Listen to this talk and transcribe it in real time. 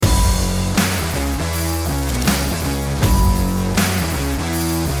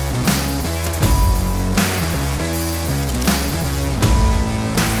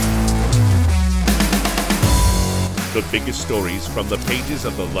the biggest stories from the pages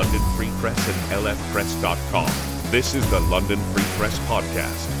of the London Free Press and lfpress.com. This is the London Free Press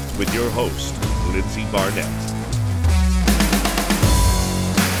Podcast with your host, Lindsay Barnett.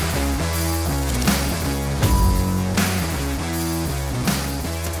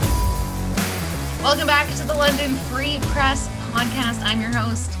 Welcome back to the London Free Press Podcast. I'm your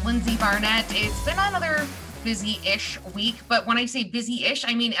host, Lindsay Barnett. It's been another busy-ish week, but when I say busy-ish,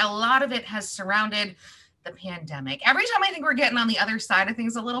 I mean a lot of it has surrounded the pandemic. Every time I think we're getting on the other side of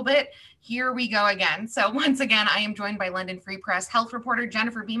things a little bit, here we go again. So once again, I am joined by London Free Press health reporter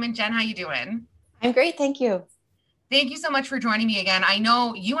Jennifer Bieman. Jen, how you doing? I'm great, thank you. Thank you so much for joining me again. I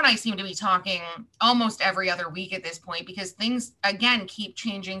know you and I seem to be talking almost every other week at this point because things, again, keep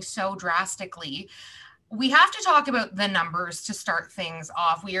changing so drastically. We have to talk about the numbers to start things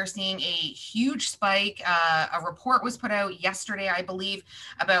off. We are seeing a huge spike. A report was put out yesterday, I believe,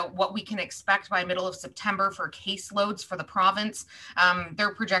 about what we can expect by middle of September for caseloads for the province.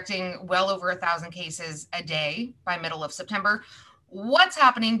 They're projecting well over 1,000 cases a day by middle of September. What's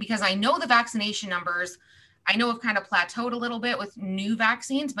happening? Because I know the vaccination numbers, I know have kind of plateaued a little bit with new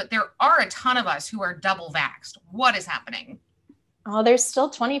vaccines, but there are a ton of us who are double vaxxed. What is happening? Oh, there's still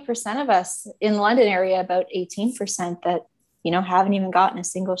 20% of us in the London area, about 18% that, haven't even gotten a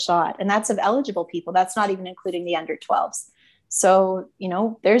single shot. And that's of eligible people. That's not even including the under 12s. So,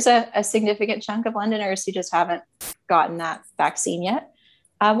 there's a significant chunk of Londoners who just haven't gotten that vaccine yet.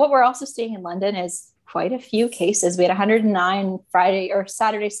 What we're also seeing in London is quite a few cases. We had 109 Friday or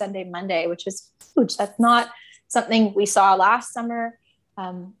Saturday, Sunday, Monday, which is huge. That's not something we saw last summer.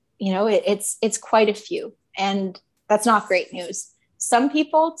 It's quite a few. And that's not great news. Some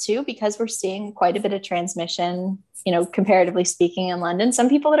people too, because we're seeing quite a bit of transmission, comparatively speaking in London, some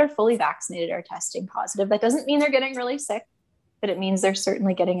people that are fully vaccinated are testing positive. That doesn't mean they're getting really sick, but it means they're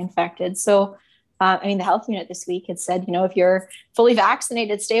certainly getting infected. So, the health unit this week had said, if you're fully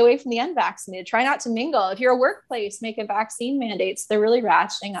vaccinated, stay away from the unvaccinated, try not to mingle. If you're a workplace, make a vaccine mandate. So they're really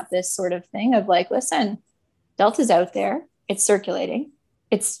ratcheting up this sort of thing of like, listen, Delta's out there, it's circulating,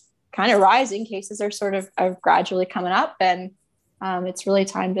 it's kind of rising. Cases are gradually coming up, and it's really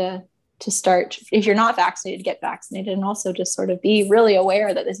time to start, if you're not vaccinated, get vaccinated, and also just sort of be really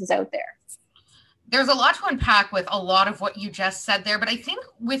aware that this is out there. There's a lot to unpack with a lot of what you just said there, but I think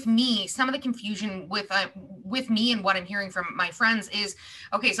with me, some of the confusion with me and what I'm hearing from my friends is,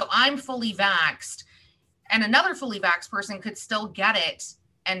 okay, so I'm fully vaxxed, and another fully vaxxed person could still get it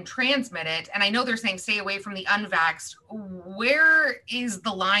and transmit it. And I know they're saying stay away from the unvaxxed. Where is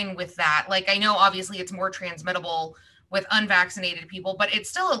the line with that? Like, I know obviously it's more transmittable with unvaccinated people, but it's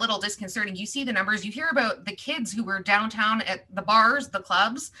still a little disconcerting. You see the numbers, you hear about the kids who were downtown at the bars, the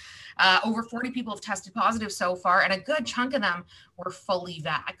clubs, over 40 people have tested positive so far, and a good chunk of them were fully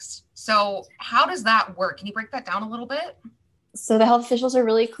vaxxed. So how does that work? Can you break that down a little bit? So the health officials are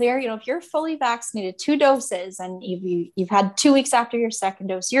really clear. If you're fully vaccinated, 2 doses, and you've had 2 weeks after your second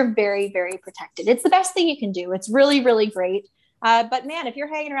dose, you're very, very protected. It's the best thing you can do. It's really, really great. But man, if you're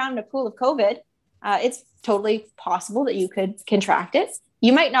hanging around in a pool of COVID, it's totally possible that you could contract it.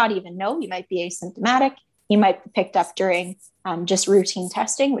 You might not even know. You might be asymptomatic. You might be picked up during just routine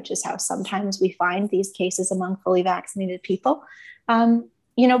testing, which is how sometimes we find these cases among fully vaccinated people.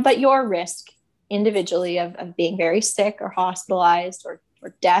 But your risk individually of being very sick or hospitalized or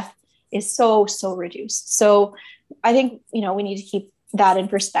death is so reduced. So I think, we need to keep that in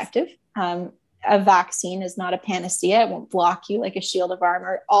perspective. A vaccine is not a panacea. It won't block you like a shield of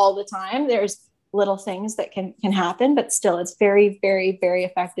armor all the time. There's little things that can happen, but still it's very, very, very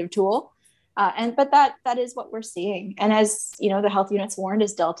effective tool. But that is what we're seeing. And as, the health units warned,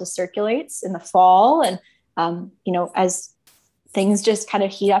 as Delta circulates in the fall and, as things just kind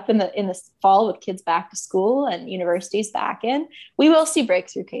of heat up in the fall with kids back to school and universities back in, we will see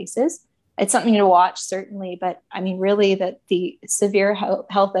breakthrough cases. It's something to watch, certainly. But I mean, really, that the severe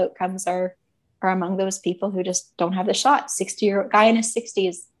health outcomes are among those people who just don't have the shot. 60-year-old guy in his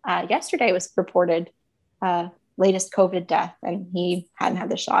 60s yesterday was reported latest COVID death, and he hadn't had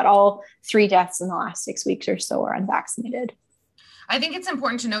the shot. All 3 deaths in the last 6 weeks or so are unvaccinated. I think it's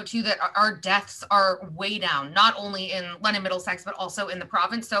important to note too that our deaths are way down, not only in London, Middlesex, but also in the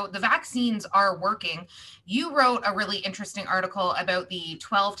province. So the vaccines are working. You wrote a really interesting article about the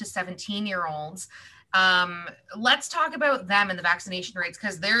 12 to 17-year-olds. Let's talk about them and the vaccination rates,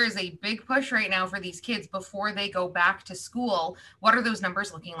 because there is a big push right now for these kids before they go back to school. What are those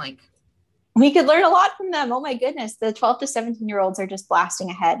numbers looking like? We could learn a lot from them. Oh my goodness. The 12 to 17-year-olds are just blasting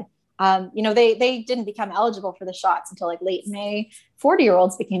ahead. They didn't become eligible for the shots until like late May.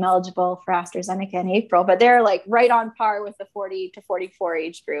 40-year-olds became eligible for AstraZeneca in April, but they're like right on par with the 40 to 44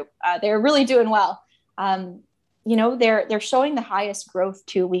 age group. They're really doing well. they're showing the highest growth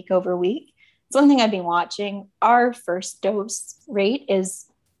too, week over week. It's one thing I've been watching. Our first dose rate is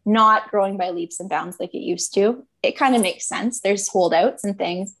not growing by leaps and bounds like it used to. It kind of makes sense. There's holdouts and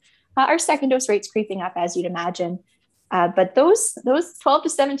things. Our second dose rate's creeping up, as you'd imagine. But those 12 to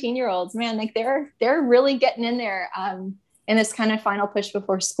 17-year-olds, man, like they're really getting in there in this kind of final push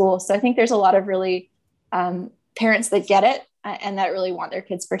before school. So I think there's a lot of really parents that get it and that really want their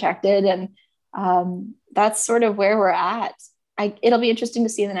kids protected. And that's sort of where we're at. It'll be interesting to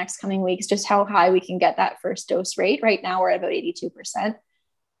see in the next coming weeks just how high we can get that first dose rate. Right now we're at about 82%.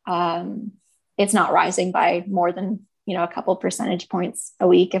 It's not rising by more than, a couple percentage points a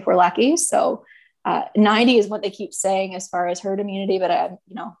week if we're lucky. So 90 is what they keep saying as far as herd immunity, but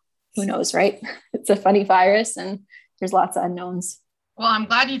who knows, right? It's a funny virus and there's lots of unknowns. Well, I'm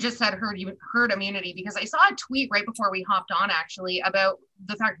glad you just said herd immunity, because I saw a tweet right before we hopped on actually about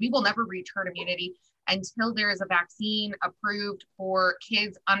the fact we will never reach herd immunity until there is a vaccine approved for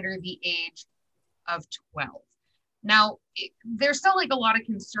kids under the age of 12. Now, there's still like a lot of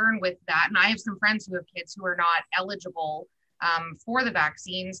concern with that. And I have some friends who have kids who are not eligible for the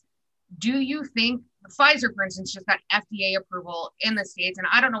vaccines. Do you think Pfizer, for instance, just got FDA approval in the States? And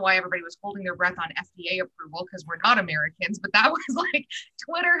I don't know why everybody was holding their breath on FDA approval because we're not Americans, but that was like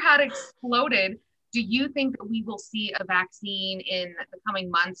Twitter had exploded. Do you think that we will see a vaccine in the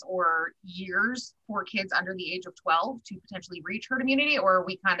coming months or years for kids under the age of 12 to potentially reach herd immunity? Or are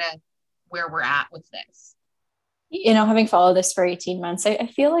we kind of where we're at with this? Having followed this for 18 months, I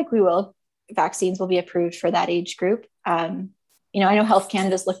feel like vaccines will be approved for that age group. I know Health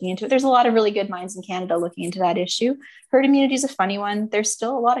Canada is looking into it. There's a lot of really good minds in Canada looking into that issue. Herd immunity is a funny one. There's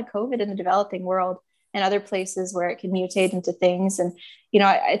still a lot of COVID in the developing world and other places where it can mutate into things. And,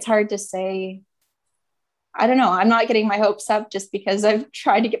 it's hard to say. I don't know. I'm not getting my hopes up just because I've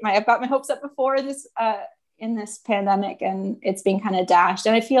got my hopes up before in this pandemic, and it's been kind of dashed.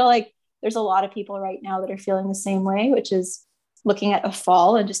 And I feel like there's a lot of people right now that are feeling the same way, which is looking at a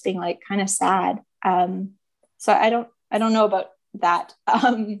fall and just being like kind of sad. So I don't know about that.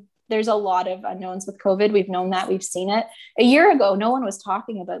 There's a lot of unknowns with COVID. We've known that. We've seen it. A year ago, no one was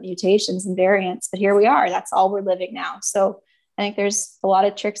talking about mutations and variants, but here we are. That's all we're living now. So I think there's a lot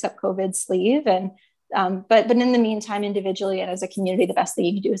of tricks up COVID's sleeve. And but in the meantime, individually and as a community, the best thing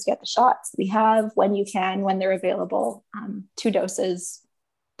you can do is get the shots. We have when you can, when they're available, 2 doses.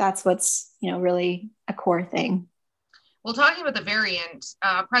 That's what's really a core thing. Well, talking about the variant,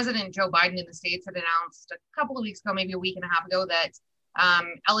 President Joe Biden in the States had announced a couple of weeks ago, maybe a week and a half ago, that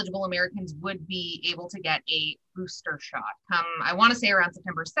eligible Americans would be able to get a booster shot. I want to say around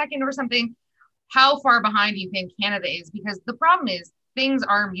September 2nd or something. How far behind do you think Canada is? Because the problem is things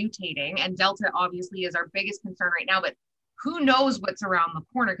are mutating, and Delta obviously is our biggest concern right now, but who knows what's around the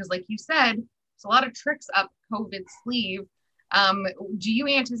corner? Because like you said, there's a lot of tricks up COVID's sleeve. Do you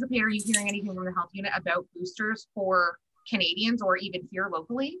anticipate, are you hearing anything from the health unit about boosters for Canadians or even here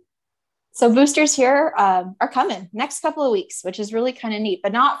locally? So boosters here are coming next couple of weeks, which is really kind of neat,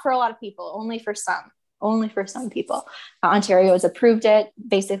 but not for a lot of people, only for some people. Ontario has approved it.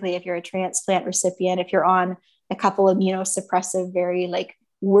 Basically, if you're a transplant recipient, if you're on a couple of immunosuppressive, very like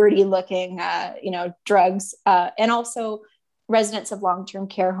wordy looking, drugs, and also residents of long-term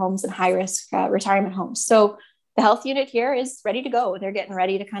care homes and high-risk retirement homes. So the health unit here is ready to go. They're getting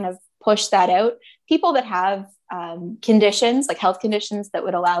ready to kind of push that out. People that have conditions, like health conditions that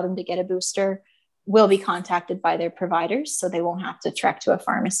would allow them to get a booster, will be contacted by their providers. So they won't have to trek to a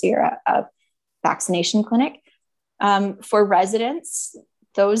pharmacy or a vaccination clinic. For residents,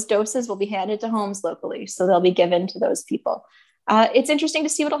 those doses will be handed to homes locally. So they'll be given to those people. It's interesting to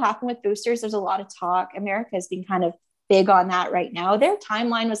see what will happen with boosters. There's a lot of talk. America has been kind of big on that right now. Their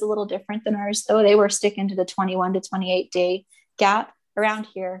timeline was a little different than ours, though. They were sticking to the 21 to 28 day gap. Around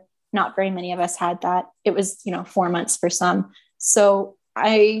here, not very many of us had that. It was, 4 months for some. So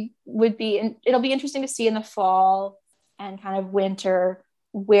it'll be interesting to see in the fall and kind of winter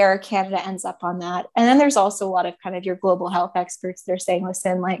where Canada ends up on that. And then there's also a lot of kind of your global health experts that are saying,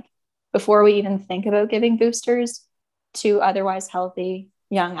 listen, like before we even think about giving boosters to otherwise healthy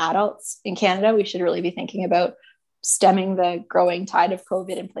young adults in Canada, we should really be thinking about stemming the growing tide of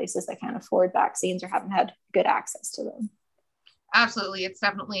COVID in places that can't afford vaccines or haven't had good access to them. Absolutely. It's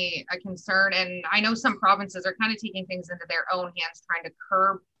definitely a concern. And I know some provinces are kind of taking things into their own hands, trying to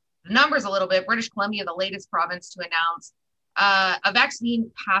curb the numbers a little bit. British Columbia, the latest province to announce a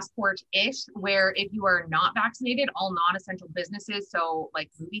vaccine passport-ish, where if you are not vaccinated, all non-essential businesses, so like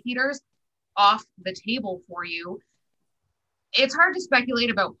movie theaters, off the table for you. It's hard to speculate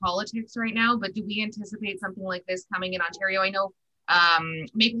about politics right now, but do we anticipate something like this coming in Ontario? I know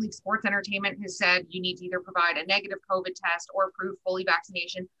Maple Leaf Sports Entertainment has said you need to either provide a negative COVID test or prove fully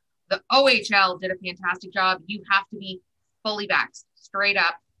vaccination. The OHL did a fantastic job. You have to be fully vaxxed, straight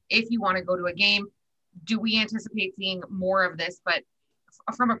up, if you want to go to a game. Do we anticipate seeing more of this, but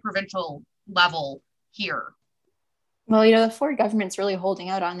from a provincial level here? Well, the Ford government's really holding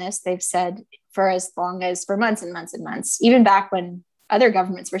out on this. They've said for months and months and months, even back when other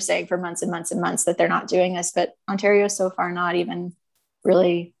governments were saying for months and months and months that they're not doing this, but Ontario so far not even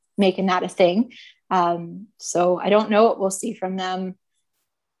really making that a thing. So I don't know what we'll see from them.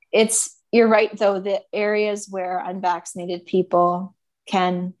 You're right, though, the areas where unvaccinated people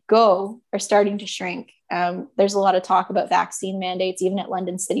can go are starting to shrink. There's a lot of talk about vaccine mandates, even at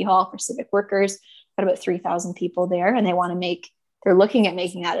London City Hall for civic workers. Got about 3,000 people there, and they're looking at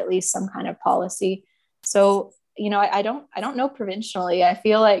making that at least some kind of policy. So, I don't know provincially. I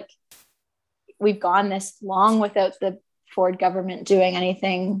feel like we've gone this long without the Ford government doing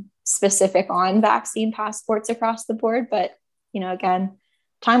anything specific on vaccine passports across the board. But, again,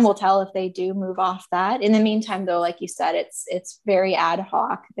 time will tell if they do move off that. In the meantime, though, like you said, it's very ad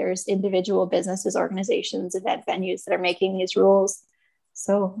hoc. There's individual businesses, organizations, event venues that are making these rules.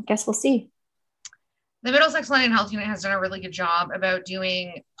 So I guess we'll see. The Middlesex London Health Unit has done a really good job about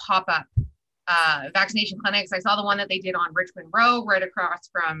doing pop-up vaccination clinics. I saw the one that they did on Richmond Row, right across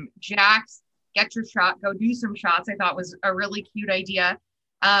from Jack's. Get your shot, go do some shots. I thought was a really cute idea.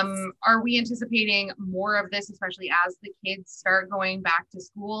 Are we anticipating more of this, especially as the kids start going back to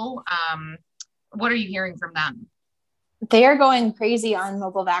school? What are you hearing from them? They are going crazy on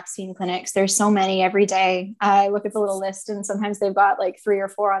mobile vaccine clinics. There's so many every day. I look at the little list, and sometimes they've got like 3 or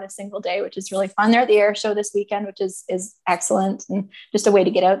 4 on a single day, which is really fun. They're at the air show this weekend, which is excellent, and just a way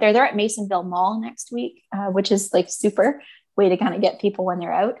to get out there. They're at Masonville Mall next week, which is like super way to kind of get people when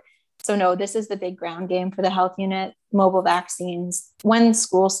they're out. So no, this is the big ground game for the health unit, mobile vaccines. When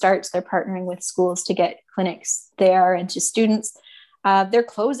school starts, they're partnering with schools to get clinics there and to students. They're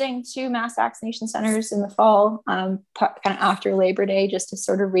closing 2 mass vaccination centers in the fall, kind of after Labor Day, just to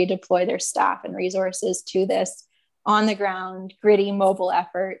sort of redeploy their staff and resources to this on the ground, gritty mobile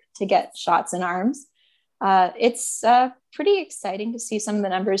effort to get shots in arms. It's pretty exciting to see some of the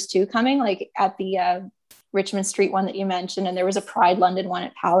numbers too coming, like at the Richmond Street one that you mentioned, and there was a Pride London one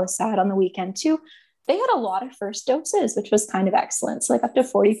at Palisade on the weekend too. They had a lot of first doses, which was kind of excellent. So like up to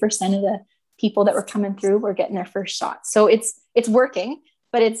 40% of the people that were coming through were getting their first shot. So it's working,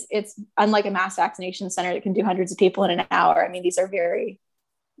 but it's unlike a mass vaccination center that can do hundreds of people in an hour. I mean, these are very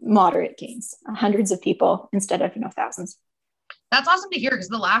moderate gains, hundreds of people instead of, thousands. That's awesome to hear, because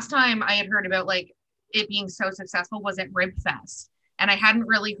the last time I had heard about like it being so successful was at Rib Fest. And I hadn't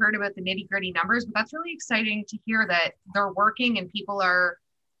really heard about the nitty gritty numbers, but that's really exciting to hear that they're working and people are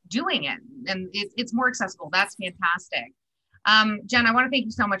doing it and it's more accessible. That's fantastic. Jen, I want to thank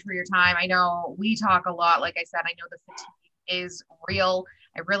you so much for your time. I know we talk a lot. Like I said, I know the fatigue is real.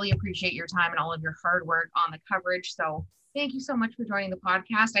 I really appreciate your time and all of your hard work on the coverage. So thank you so much for joining the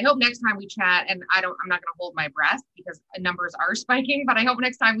podcast. I hope next time we chat, and I'm not going to hold my breath because numbers are spiking, but I hope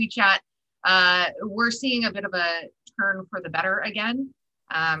next time we chat, we're seeing a bit of a turn for the better again.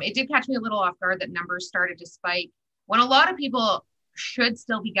 It did catch me a little off guard that numbers started to spike when a lot of people should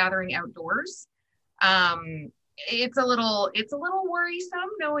still be gathering outdoors. It's a little worrisome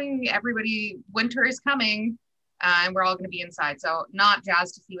knowing winter is coming and we're all going to be inside. So not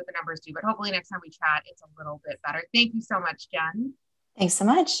jazzed to see what the numbers do, but hopefully next time we chat, it's a little bit better. Thank you so much, Jen. Thanks so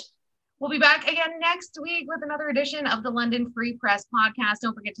much. We'll be back again next week with another edition of the London Free Press Podcast.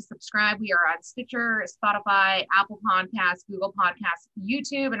 Don't forget to subscribe. We are on Stitcher, Spotify, Apple Podcasts, Google Podcasts,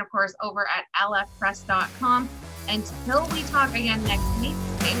 YouTube, and of course over at lfpress.com. Until we talk again next week,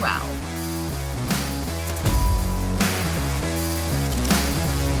 stay well.